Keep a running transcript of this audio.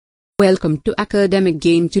Welcome to Academic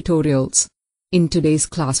Game Tutorials. In today's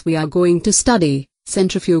class we are going to study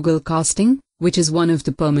centrifugal casting, which is one of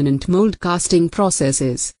the permanent mold casting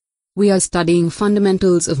processes. We are studying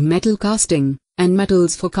fundamentals of metal casting and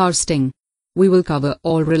metals for casting. We will cover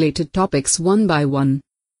all related topics one by one.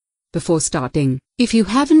 Before starting, if you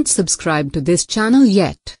haven't subscribed to this channel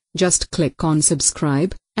yet, just click on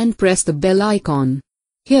subscribe and press the bell icon.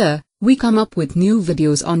 Here, we come up with new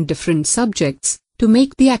videos on different subjects to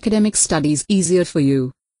make the academic studies easier for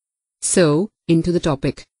you. So, into the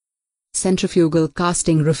topic. Centrifugal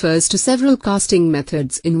casting refers to several casting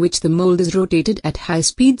methods in which the mold is rotated at high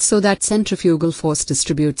speed so that centrifugal force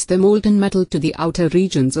distributes the molten metal to the outer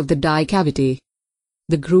regions of the die cavity.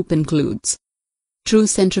 The group includes true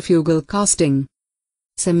centrifugal casting,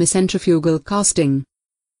 semi-centrifugal casting,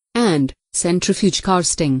 and centrifuge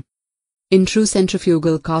casting. In true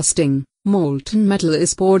centrifugal casting, molten metal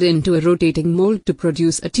is poured into a rotating mold to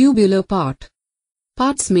produce a tubular part.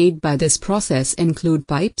 Parts made by this process include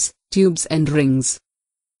pipes, tubes and rings.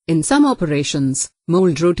 In some operations,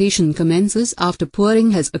 mold rotation commences after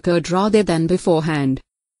pouring has occurred rather than beforehand.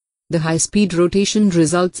 The high-speed rotation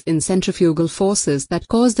results in centrifugal forces that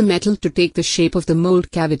cause the metal to take the shape of the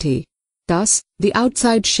mold cavity. Thus, the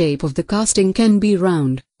outside shape of the casting can be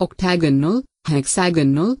round, octagonal,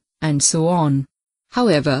 hexagonal, and so on.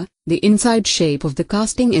 However, the inside shape of the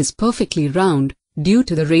casting is perfectly round, due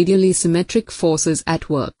to the radially symmetric forces at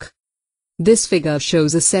work. This figure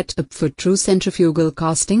shows a setup for true centrifugal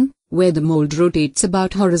casting, where the mold rotates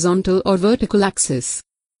about horizontal or vertical axis.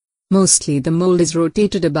 Mostly the mold is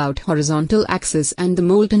rotated about horizontal axis and the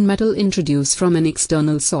molten metal introduced from an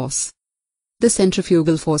external source. The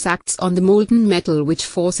centrifugal force acts on the molten metal which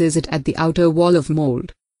forces it at the outer wall of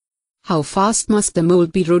mold. How fast must the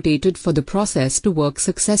mold be rotated for the process to work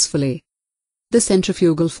successfully? The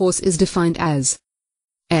centrifugal force is defined as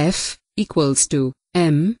F equals to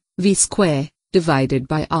mv square divided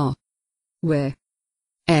by r, where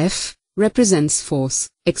F represents force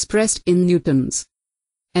expressed in newtons,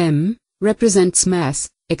 m represents mass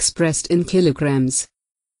expressed in kilograms,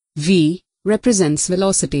 v represents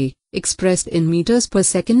velocity expressed in meters per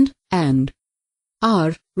second, and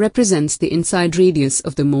r represents the inside radius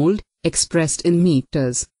of the mold expressed in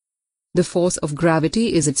meters. The force of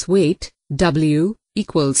gravity is its weight, W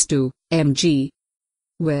equals to mg,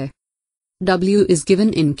 where W is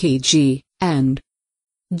given in kg, and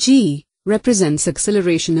g represents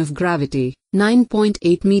acceleration of gravity,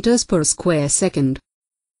 9.8 meters per square second.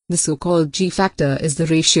 The so-called g factor is the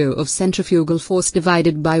ratio of centrifugal force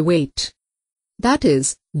divided by weight. That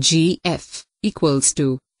is, Gf equals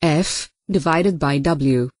to F divided by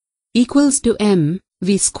W equals to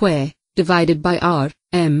mv square divided by r,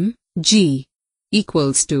 mg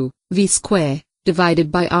equals to v square divided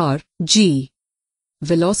by r, g.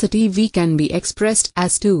 Velocity v can be expressed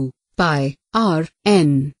as 2 pi r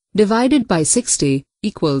n divided by 60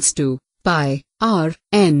 equals to pi r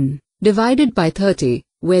n divided by 30,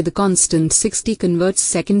 where the constant 60 converts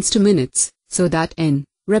seconds to minutes, so that n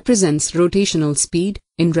represents rotational speed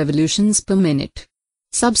in revolutions per minute.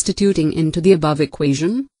 Substituting into the above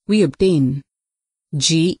equation, we obtain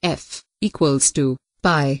Gf equals to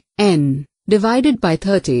pi n divided by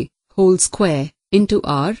 30 whole square into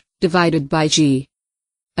r divided by g.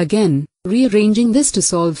 Again, rearranging this to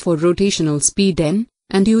solve for rotational speed n,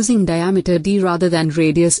 and using diameter d rather than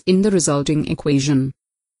radius in the resulting equation.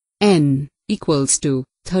 N equals to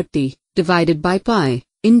 30 divided by pi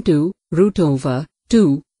into root over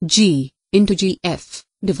 2 g into gf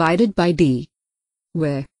divided by d,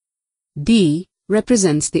 where d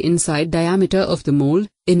represents the inside diameter of the mold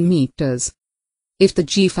in meters. If the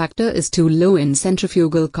g factor is too low in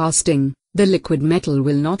centrifugal casting, the liquid metal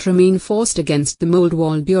will not remain forced against the mold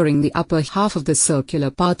wall during the upper half of the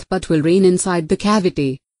circular path but will remain inside the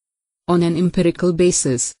cavity. On an empirical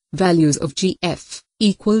basis, values of Gf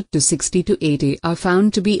equal to 60 to 80 are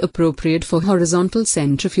found to be appropriate for horizontal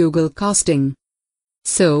centrifugal casting.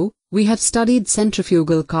 So, we have studied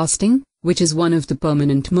centrifugal casting, which is one of the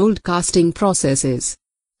permanent mold casting processes.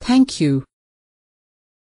 Thank you.